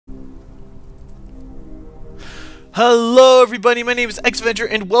Hello everybody, my name is Xventure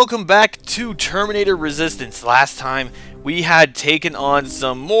and welcome back to Terminator Resistance. Last time we had taken on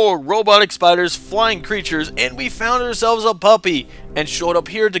some more robotic spiders, flying creatures, and we found ourselves a puppy and showed up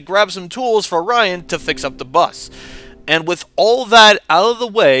here to grab some tools for Ryan to fix up the bus. And with all that out of the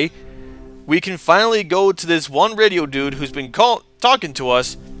way, we can finally go to this one radio dude who's been talking to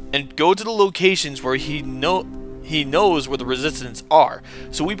us and go to the locations where he knows where the Resistance are.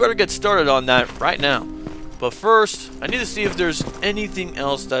 So we better get started on that right now. But first, I need to see if there's anything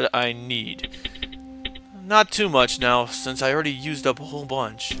else that I need. Not too much now, since I already used up a whole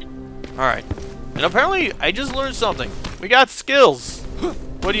bunch. Alright. And apparently, I just learned something. We got skills.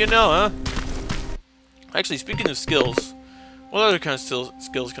 What do you know, huh? Actually, speaking of skills, what other kind of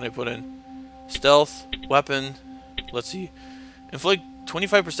skills can I put in? Stealth, weapon, let's see. Inflict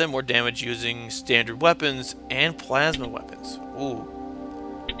 25% more damage using standard weapons and plasma weapons. Ooh.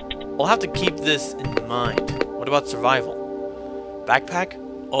 I'll have to keep this in mind. What about survival? Backpack?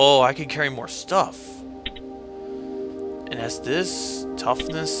 Oh, I can carry more stuff. And as this,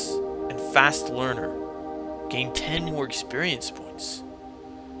 toughness, and fast learner. Gain 10 more experience points.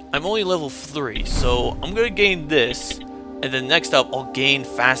 I'm only level 3, so I'm going to gain this. And then next up, I'll gain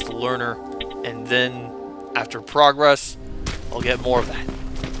fast learner. And then, after progress, I'll get more of that.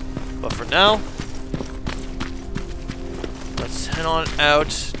 But for now, let's head on out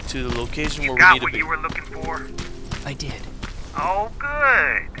to the location where we need to be. You got what you were looking for? I did. Oh,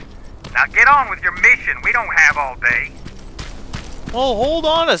 good. Now get on with your mission. We don't have all day. Oh, hold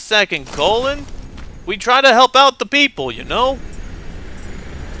on a second, Colin. We try to help out the people, you know?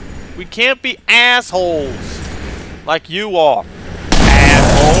 We can't be assholes like you are.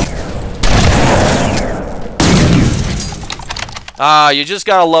 Asshole. Ah, you just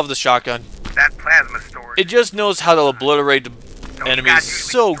gotta love the shotgun. That plasma storage. It just knows how to obliterate the enemies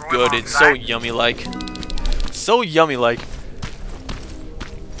so good. It's so yummy-like. So yummy-like.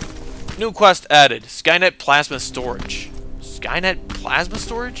 New quest added. Skynet plasma storage. Skynet plasma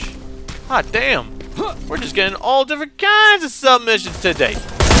storage? Hot damn. We're just getting all different kinds of submissions today.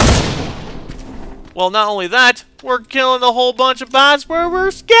 Well, not only that, we're killing a whole bunch of bots where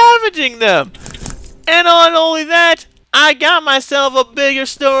we're scavenging them. And not only that, I got myself a bigger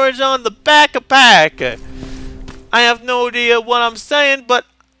storage on the back-a-pack. I have no idea what I'm saying, but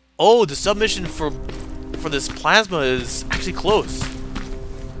oh, the submission for this plasma is actually close.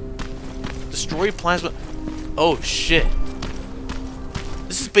 Destroy plasma. Oh shit.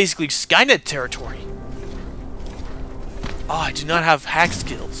 This is basically Skynet territory. Oh, I do not have hack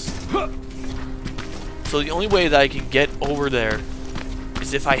skills. So the only way that I can get over there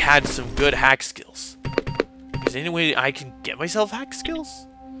is if I had some good hack skills. Is there any way I can get myself hack skills?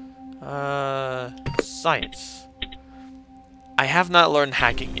 Science. I have not learned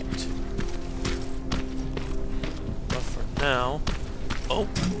hacking yet. But for now... Oh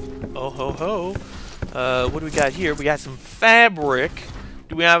ho ho. What do we got here? We got some fabric.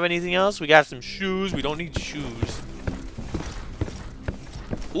 Do we have anything else? We got some shoes. We don't need shoes.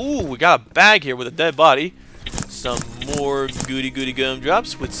 Ooh, we got a bag here with a dead body. Some more goody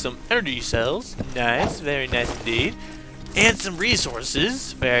gumdrops with some energy cells. Nice, very nice indeed. And some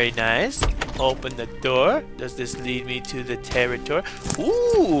resources. Very nice. Open the door. Does this lead me to the territory?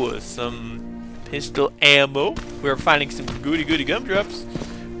 Ooh, some pistol ammo. We're finding some goody gumdrops.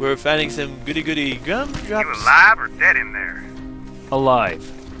 We're finding some goody gumdrops. You alive or dead in there? Alive.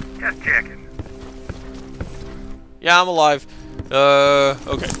 Just checking. Yeah, I'm alive.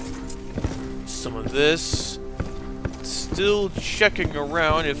 Okay. Some of this. Still checking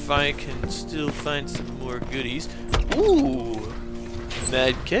around if I can still find some more goodies. Ooh,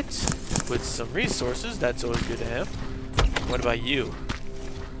 med kit with some resources. That's always good to have. What about you?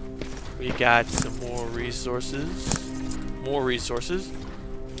 We got some more resources. More resources.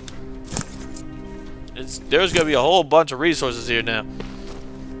 There's gonna be a whole bunch of resources here now.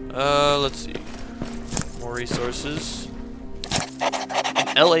 Let's see. More resources.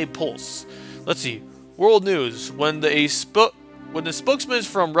 An LA Pulse. Let's see. World news. When the spokesman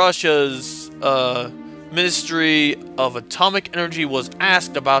from Russia's Ministry of Atomic Energy was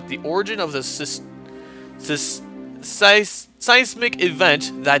asked about the origin of the seismic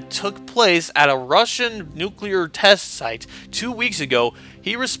event that took place at a Russian nuclear test site 2 weeks ago,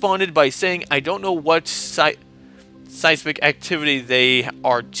 he responded by saying, "I don't know what seismic activity they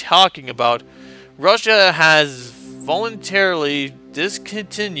are talking about. Russia has voluntarily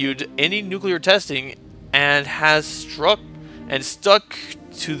discontinued any nuclear testing and has stuck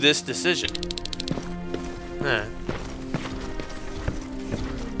to this decision." Huh.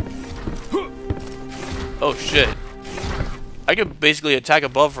 Oh shit. I can basically attack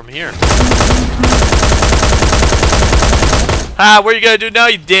above from here. Ha! What are you gonna do now,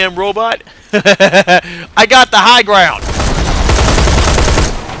 you damn robot? I got the high ground.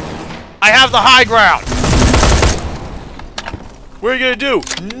 I have the high ground. What are you gonna do?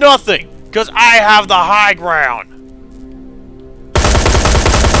 Nothing, because I have the high ground.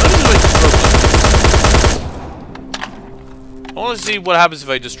 I want to see what happens if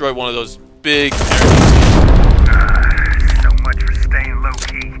I destroy one of those big So much for staying low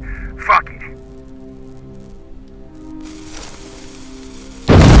key. Fuck it.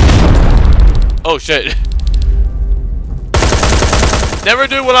 Oh shit. Never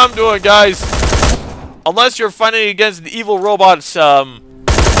do what I'm doing, guys. Unless you're fighting against the evil robot's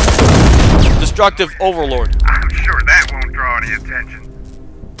destructive overlord. I'm sure that won't draw any attention.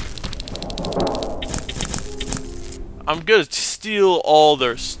 I'm gonna steal all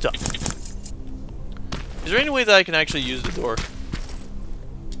their stuff. Is there any way that I can actually use the door?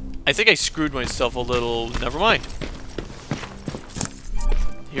 I think I screwed myself a little. Never mind.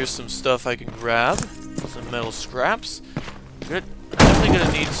 Here's some stuff I can grab. Some metal scraps. Good. I'm definitely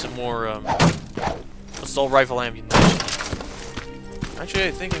gonna need some more assault rifle ammunition. Actually,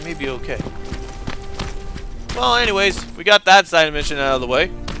 I think I may be okay. Well, anyways, we got that side of the mission out of the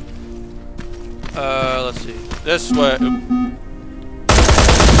way. Let's see. This way.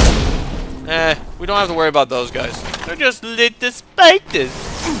 We don't have to worry about those guys. They're just little spiders.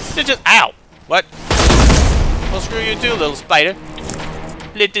 They're just ow. What? Well, screw you too, little spider.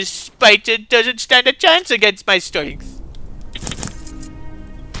 Little spider doesn't stand a chance against my strength.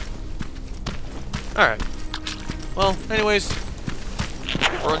 Alright. Well, anyways,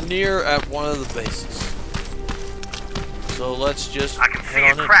 we're near at one of the bases. So let's just I can see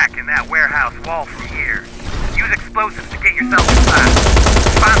a crack in that warehouse wall from here. Use explosives to get yourself inside.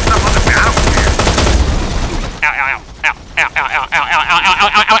 Find some other way out here. Ow, ow, ow, ow, ow, ow, ow, ow, ow,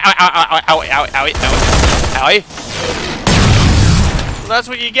 ow, ow, ow, ow, ow, ow, ow. Well, that's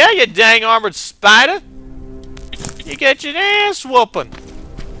what you get, you dang armored spider. You get your ass whooping.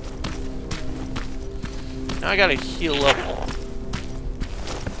 Now I gotta heal up.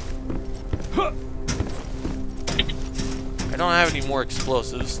 I don't have any more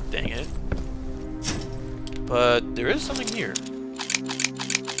explosives, dang it. But there is something here.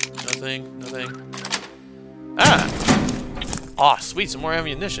 Nothing, nothing. Ah! Aw, sweet, some more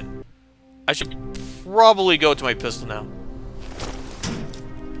ammunition. I should probably go to my pistol now.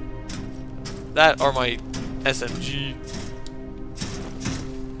 That or my SMG.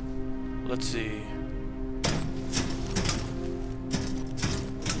 Let's see.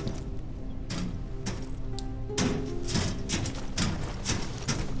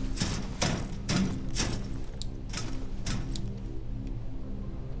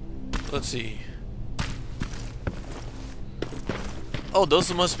 Let's see. Oh,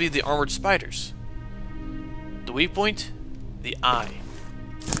 those must be the armored spiders. The weak point? The eye.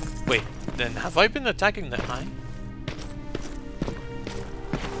 Wait, then have I been attacking the eye?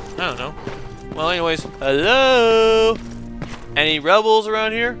 I don't know. Well, anyways, hello? Any rebels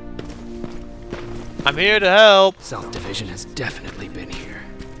around here? I'm here to help. South Division has definitely been here.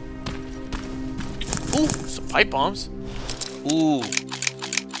 Ooh, some pipe bombs. Ooh.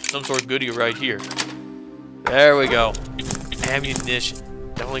 Some sort of goodie right here. There we go. Ammunition.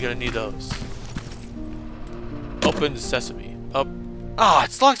 Definitely gonna need those. Open the sesame. Up. Ah,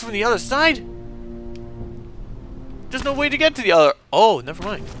 it's locked from the other side? There's no way to get to the other. Oh, never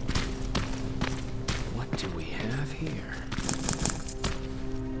mind. What do we have here?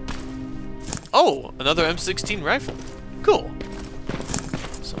 Oh, another M16 rifle. Cool.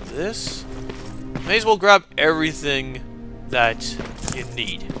 So this. May as well grab everything that you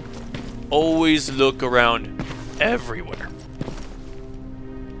need. Always look around everywhere.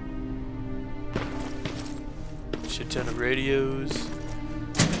 Shit ton of radios.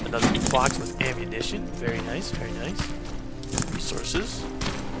 Another box with ammunition. Very nice, very nice. Resources.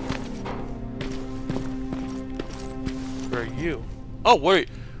 Where are you? Oh, wait.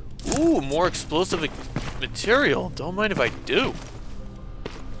 Ooh, more explosive material. Don't mind if I do.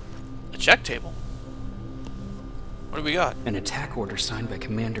 A check table. What do we got? An attack order signed by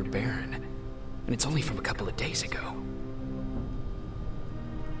Commander Barron. And it's only from a couple of days ago.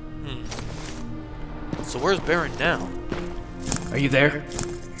 So where's Barron now? Are you there?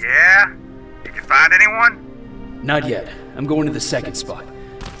 Yeah? Did you find anyone? Not yet. I'm going to the second spot.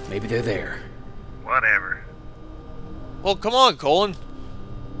 Maybe they're there. Whatever. Well, come on, Colin.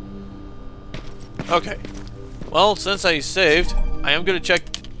 Okay. Well, since I saved, I am going to check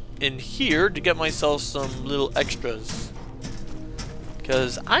in here to get myself some little extras.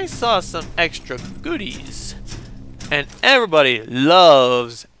 Because I saw some extra goodies. And everybody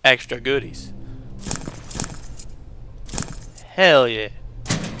loves extra goodies. Hell yeah.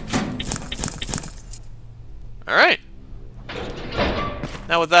 Alright.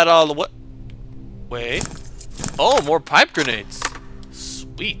 Now with that all the what? Wait. Oh, more pipe grenades.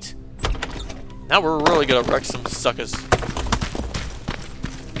 Sweet. Now we're really gonna wreck some suckers.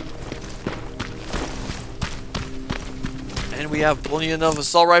 And we have plenty enough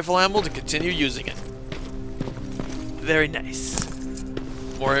assault rifle ammo to continue using it. Very nice.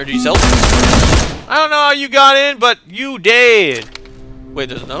 More energy cells. I don't know how you got in, but you did. Wait,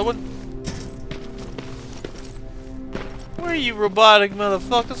 there's another one? Where you robotic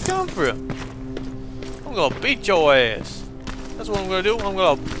motherfuckers come from? I'm gonna beat your ass. That's what I'm gonna do. I'm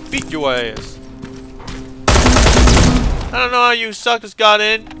gonna beat your ass. I don't know how you suckers got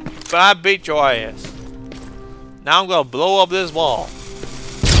in, but I beat your ass. Now I'm gonna blow up this wall.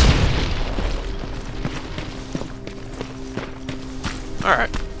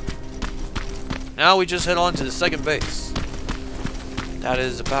 Alright. Now we just head on to the second base. That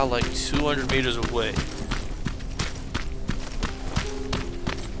is about like 200 meters away.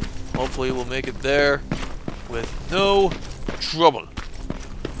 Hopefully we'll make it there with no trouble.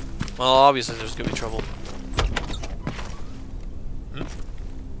 Well, obviously there's gonna be trouble.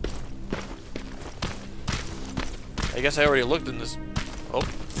 I guess I already looked in this. Oh,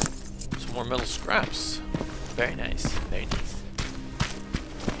 some more metal scraps. Very nice, very nice.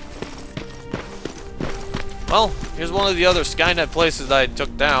 Well, here's one of the other Skynet places I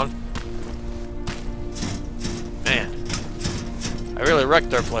took down. Man, I really wrecked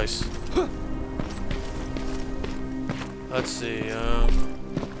their place. Let's see.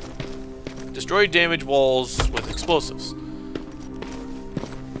 Destroy damaged walls with explosives.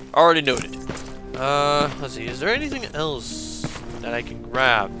 Already noted. Let's see. Is there anything else that I can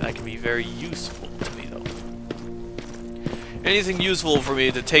grab that can be very useful to me, though? Anything useful for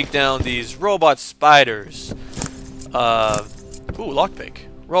me to take down these robot spiders? Ooh, lockpick.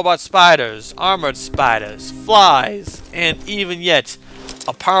 Robot spiders, armored spiders, flies, and even yet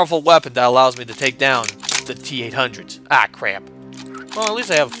a powerful weapon that allows me to take down the T-800s. Ah, crap. Well, at least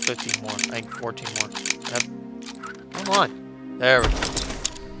I have 15 more. I think 14 more. Come on. There we go.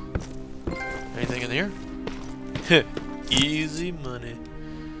 Anything in here? Easy money.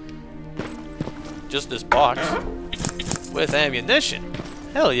 Just this box. With ammunition.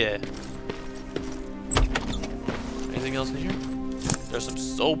 Hell yeah. Anything else in here? There's some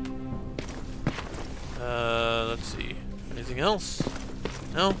soap. Let's see. Anything else?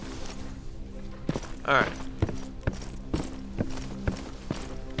 No? Alright.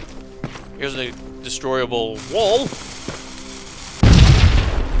 Here's the destroyable wall.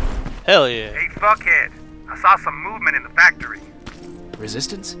 Hell yeah. Hey, fuckhead. I saw some movement in the factory.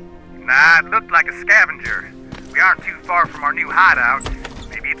 Resistance? Nah, it looked like a scavenger. We aren't too far from our new hideout.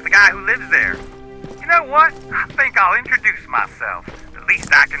 Maybe it's the guy who lives there. You know what? I think I'll introduce myself. The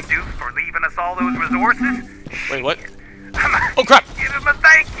least I can do for leaving us all those resources. Wait, what? Oh, crap! Give him a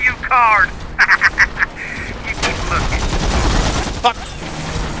thank you card. You keep looking. Fuck!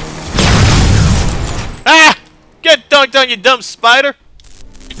 Ah! Get dunked on, you dumb spider!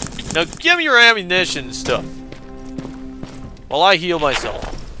 Now give me your ammunition and stuff. While I heal myself.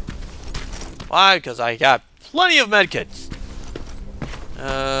 Why? Because I got plenty of medkits.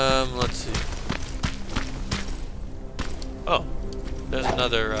 Let's see. Oh. There's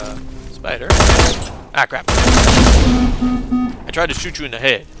another, spider. Ah, crap. I tried to shoot you in the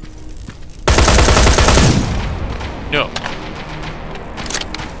head. No.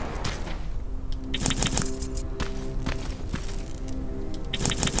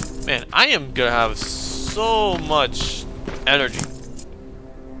 Man, I am gonna have so much energy.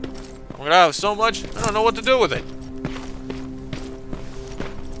 I'm gonna have so much, I don't know what to do with it.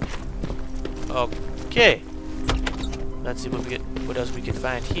 Okay. Let's see what else we can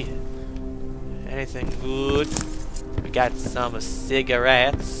find here. Anything good? We got some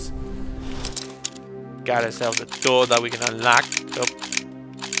cigarettes. Got ourselves a door that we can unlock. Oh.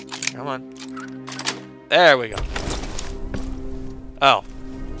 Come on. There we go. Oh.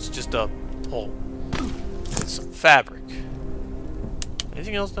 It's just a hole with some fabric.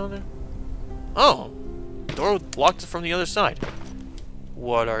 Anything else down there? Oh, door locked from the other side.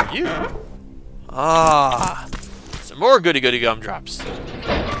 What are you? Ah, some more goody gumdrops.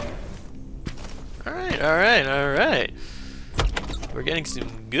 All right. We're getting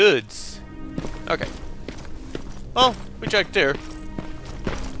some goods. Okay. Well, we checked here.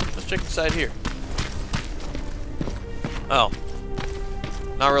 Let's check the side here. Oh.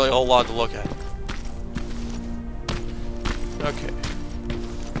 Not really a whole lot to look at. Okay.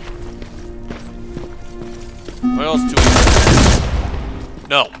 What else do we have?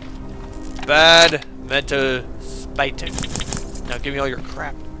 No. Bad meta spiting. Now give me all your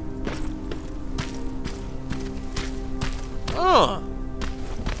crap. Oh.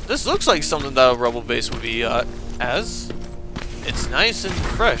 This looks like something that a rebel base would be as. It's nice and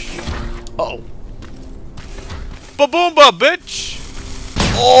fresh. Uh-oh. Ba-boomba, bitch!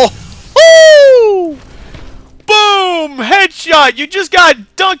 Oh! Woo! Boom! Headshot! You just got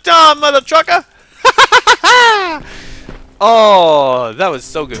dunked on, mother trucker! Oh, that was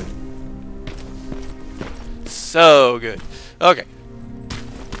so good. So good. Okay.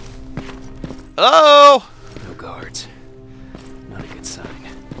 Hello? No guards. Not a good sign.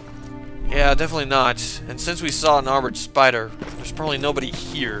 Yeah, definitely not. And since we saw an armored spider, there's probably nobody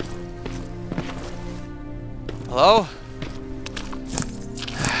here. Hello?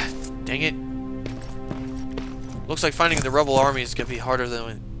 Dang it. Looks like finding the rebel army is gonna be harder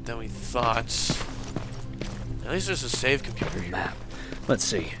than we thought. At least there's a save computer here. Map. Let's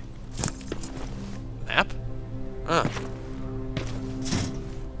see. Map? Huh.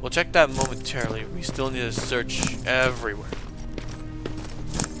 We'll check that momentarily. We still need to search everywhere.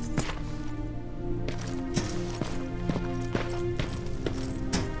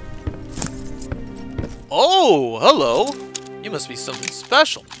 Oh, hello. You must be something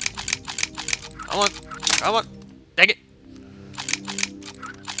special. Come on. Come on. Dang it.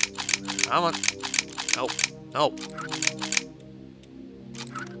 Come on. Nope. Nope.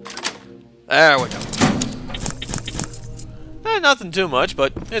 There we go. Nothing too much,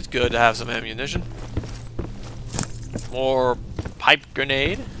 but it's good to have some ammunition. More pipe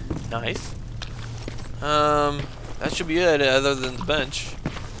grenade. Nice. That should be it, other than the bench.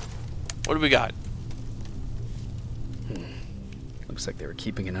 What do we got? Looks like they were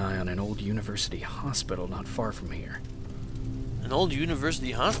keeping an eye on an old university hospital not far from here. An old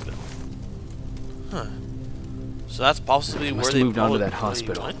university hospital? Huh. So that's possibly where they moved on to that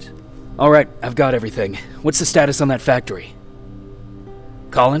hospital. Went? All right, I've got everything. What's the status on that factory?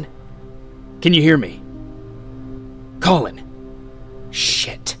 Colin? Can you hear me? Colin!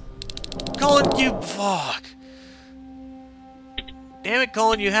 Shit. Colin, you fuck. Damn it,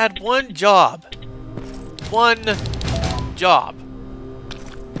 Colin, you had one job. One job.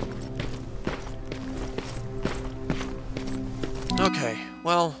 Okay,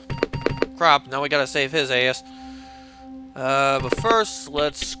 well, crap, now we gotta save his ass. But first,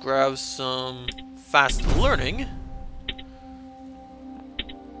 let's grab some fast learning.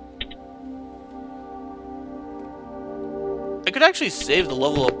 I could actually save the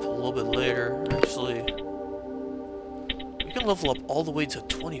level up a little bit later, actually. We can level up all the way to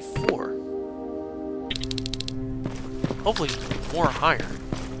 24. Hopefully more higher.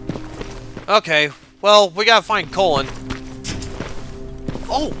 Okay, well, we gotta find Colin.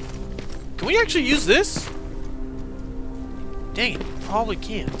 Oh! Can we actually use this? Dang it, probably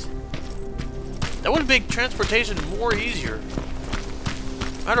can't. That would make transportation more easier.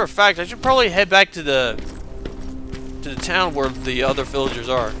 Matter of fact, I should probably head back to the town where the other villagers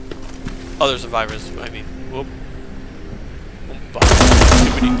are. Other survivors, I mean. Whoop.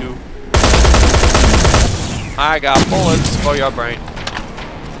 Skippity-doo. I got bullets for your brain.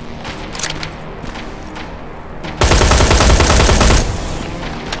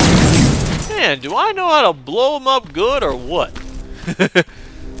 Man, do I know how to blow them up good or what?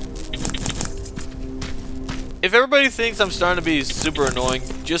 If everybody thinks I'm starting to be super annoying,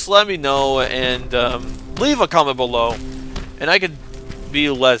 just let me know and leave a comment below, and I could be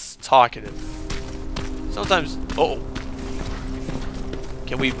less talkative. Sometimes,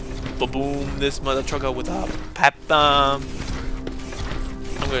 can we ba-boom this mother trucker with a pap bomb?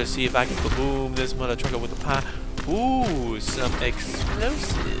 I'm gonna see if I can ba-boom this mother trucker with a pap. Ooh, some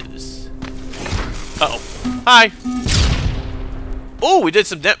explosives. Uh-oh. Hi. Oh, we did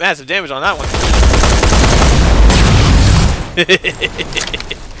some massive damage on that one.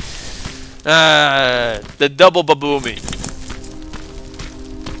 The double baboomy.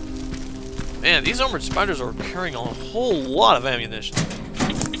 Man, these armored spiders are carrying a whole lot of ammunition.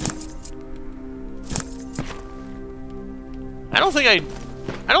 I don't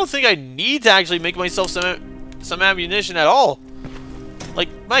think I need to actually make myself some ammunition at all. Like,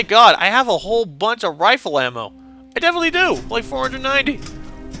 my god, I have a whole bunch of rifle ammo. I definitely do, like 490.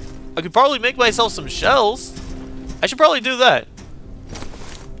 I could probably make myself some shells. I should probably do that.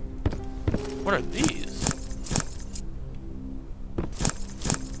 What are these?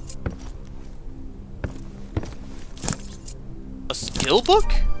 A skill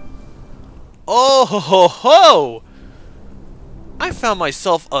book? Oh ho ho ho! I found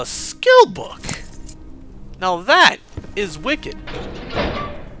myself a skill book. Now that is wicked.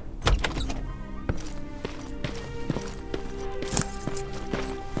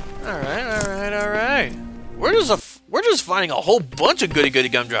 Alright. Where does just finding a whole bunch of goody-goody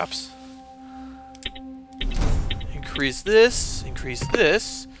gumdrops. Increase this. Increase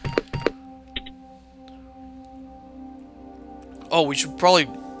this. Oh, we should probably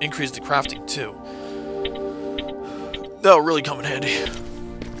increase the crafting too. That'll really come in handy.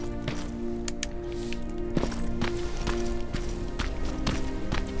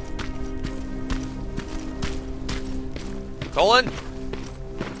 Colin?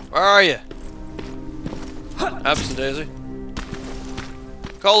 Where are you? Absent Daisy.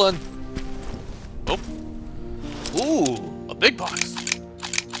 Colin! Oh. Ooh, a big box.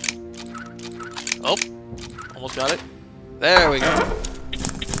 Oh, almost got it. There we go.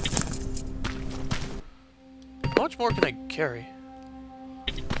 How much more can I carry?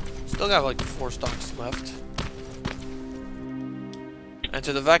 Still got like 4 stocks left.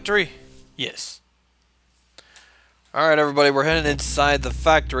 Enter the factory? Yes. Alright everybody, we're heading inside the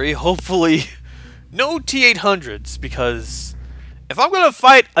factory. Hopefully, no T-800s, because if I'm gonna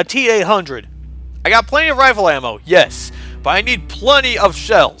fight a T-800, I got plenty of rifle ammo, yes, but I need plenty of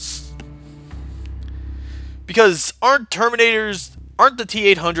shells. Because aren't the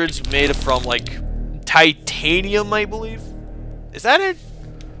T-800s made from, like, titanium, I believe? Is that it?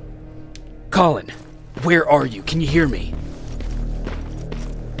 Colin, where are you? Can you hear me?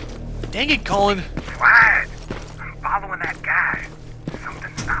 Dang it, Colin. Quiet. I'm following that guy.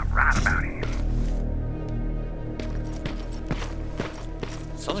 Something's not right about him.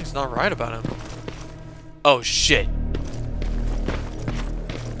 Something's not right about him. Oh, shit.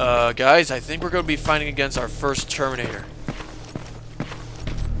 Guys, I think we're gonna be fighting against our first Terminator.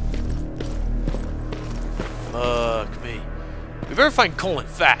 Fuck me. We better find Colin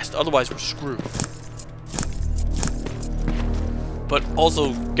fast, otherwise we're screwed. But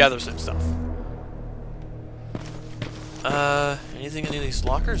also gather some stuff. Anything in any of these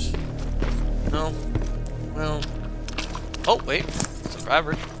lockers? No. Well. Oh, wait. Some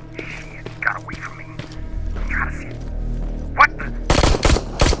fabric. Shit, he got away from me. I'm trying to see it. What the?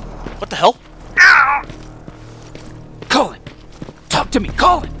 What the hell? No! Colin! Talk to me,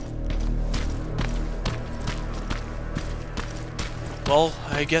 Colin! Well,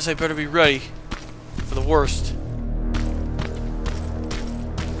 I guess I better be ready for the worst.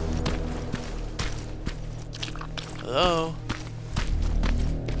 Hello?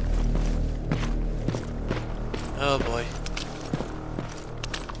 Oh boy.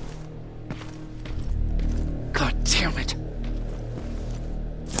 God damn it.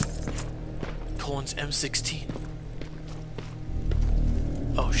 Colin's M16.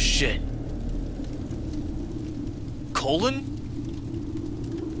 Oh shit. Colin?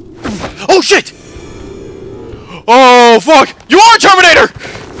 Oh shit! Oh fuck! You are a Terminator!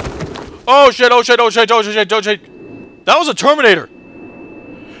 Oh shit, oh shit, oh shit, oh shit, oh shit. That was a Terminator!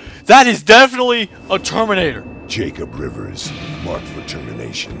 That is definitely a Terminator. Jacob Rivers, marked for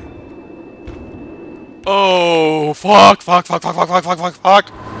termination. Oh fuck, fuck, fuck, fuck, fuck, fuck, fuck, fuck,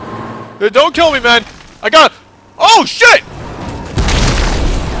 fuck. Don't kill me, man! I gotta... Oh shit!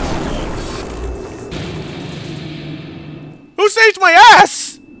 Who saved my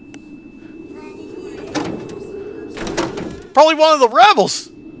ass? Probably one of the rebels.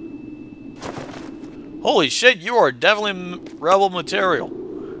 Holy shit, you are definitely rebel material.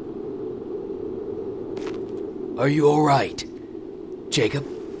 Are you alright? Jacob?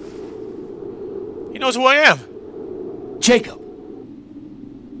 He knows who I am. Jacob!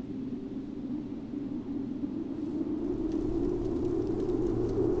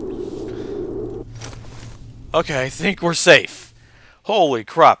 Okay, I think we're safe. Holy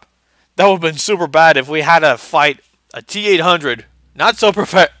crap. That would have been super bad if we had to fight a T-800. Not so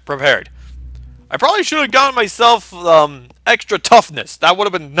prepared. I probably should have gotten myself extra toughness. That would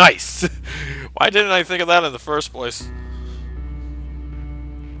have been nice. Why didn't I think of that in the first place?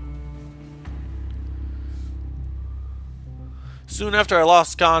 Soon after I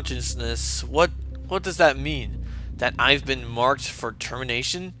lost consciousness, what does that mean? That I've been marked for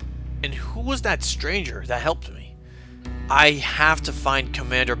termination? And who was that stranger that helped me? I have to find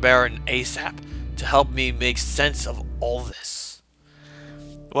Commander Barron ASAP to help me make sense of all this.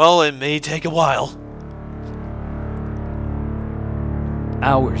 Well, it may take a while.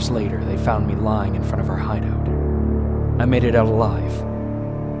 Hours later, they found me lying in front of our hideout. I made it out alive,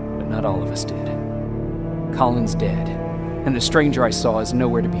 but not all of us did. Colin's dead, and the stranger I saw is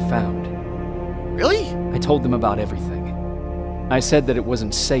nowhere to be found. Really? I told them about everything. I said that it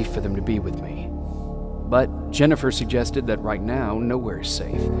wasn't safe for them to be with me. But Jennifer suggested that right now, nowhere is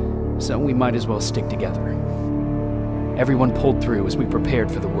safe, so we might as well stick together. Everyone pulled through as we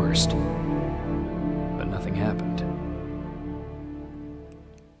prepared for the worst. But nothing happened.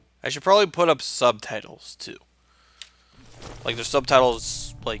 I should probably put up subtitles, too. Like, there's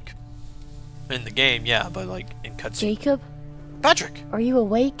subtitles, like, in the game, yeah, but, like, in cutscene. Jacob? Patrick! Are you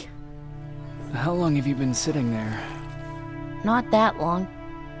awake? How long have you been sitting there? Not that long.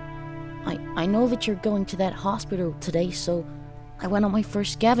 I know that you're going to that hospital today, so I went on my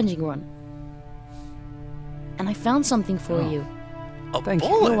first scavenging run. And I found something for you. A Thank you.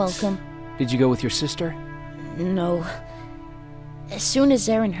 bullet! You're welcome. Did you go with your sister? No. As soon as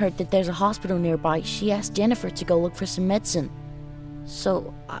Erin heard that there's a hospital nearby, she asked Jennifer to go look for some medicine.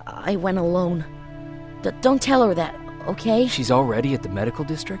 So I went alone. Don't tell her that, okay? She's already at the medical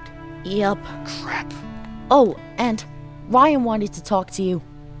district? Yup. Crap. Oh, and Ryan wanted to talk to you.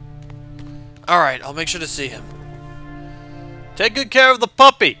 Alright, I'll make sure to see him. Take good care of the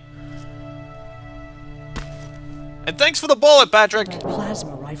puppy! And thanks for the bullet, Patrick! That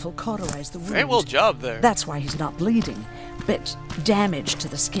plasma rifle cauterized the wound. Very well job there. That's why he's not bleeding. But damage to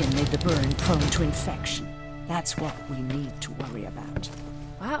the skin made the burn prone to infection. That's what we need to worry about.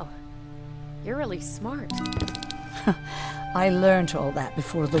 Wow, you're really smart. I learned all that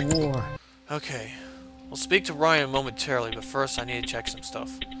before the war. Okay, we'll speak to Ryan momentarily, but first I need to check some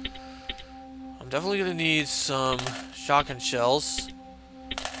stuff. I'm definitely gonna need some shotgun shells,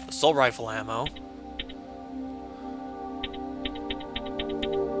 assault rifle ammo,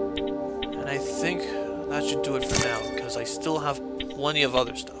 and I think that should do it for now, because I still have plenty of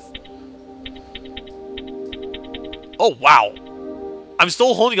other stuff. Oh, wow! I'm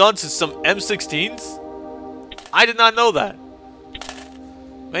still holding on to some M16s? I did not know that.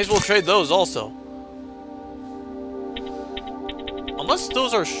 May as well trade those also. Unless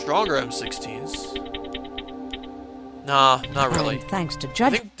those are stronger M16s. Nah, not really. And thanks to I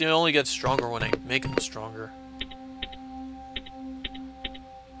Judge. think they only get stronger when I make them stronger.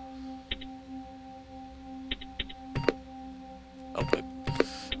 Oh, wait.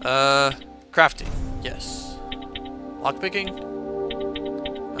 Crafting. Yes. Lockpicking?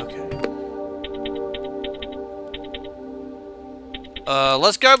 Okay.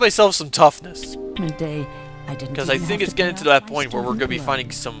 Let's grab myself some toughness. Day, I didn't Because I even think have it's to getting put to out that my point where we're stone going to be blood.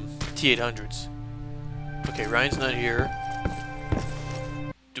 finding some T-800s. Okay, Ryan's not here.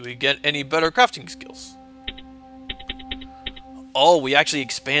 Do we get any better crafting skills? Oh, we actually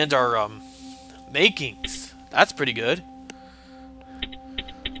expand our, makings. That's pretty good.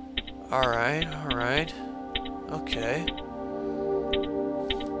 Alright, alright. Okay.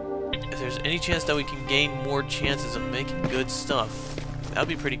 If there's any chance that we can gain more chances of making good stuff, that'd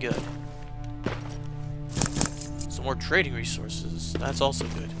be pretty good. Some more trading resources. That's also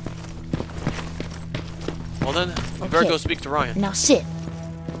good. Well then, we better Okay. go speak to Ryan. Now sit.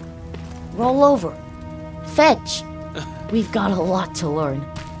 Roll over. Fetch. We've got a lot to learn.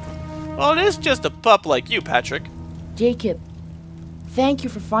 Well, it is just a pup like you, Patrick. Jacob, thank you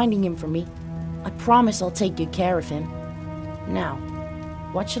for finding him for me. I promise I'll take good care of him. Now,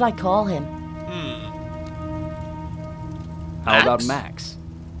 what should I call him? How about Max? Max?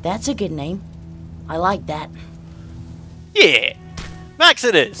 That's a good name. I like that. Yeah, Max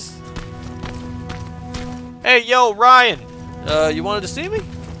it is. Hey, yo, Ryan. You wanted to see me?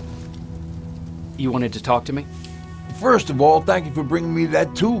 You wanted to talk to me? First of all, thank you for bringing me that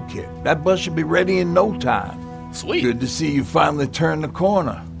toolkit. That bus should be ready in no time. Sweet. Good to see you finally turned the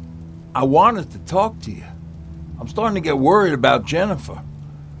corner. I wanted to talk to you. I'm starting to get worried about Jennifer.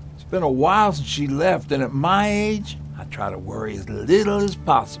 It's been a while since she left, and at my age, I try to worry as little as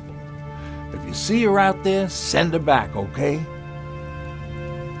possible. If you see her out there, send her back, okay?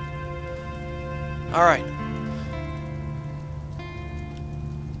 All right.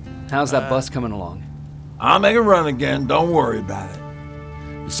 How's that bus coming along? I'll make a run again, don't worry about it.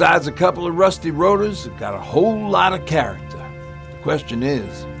 Besides a couple of rusty rotors, it got a whole lot of character. The question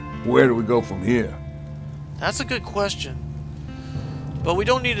is, where do we go from here? That's a good question. But we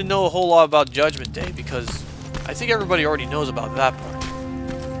don't need to know a whole lot about Judgment Day because I think everybody already knows about that part.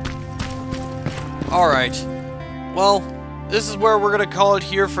 Alright. Well, this is where we're going to call it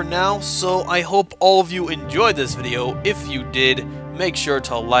here for now. So I hope all of you enjoyed this video. If you did, make sure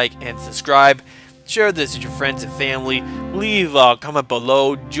to like and subscribe. Share this with your friends and family. Leave a comment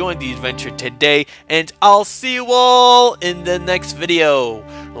below. Join the adventure today. And I'll see you all in the next video.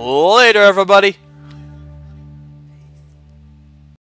 Later, everybody.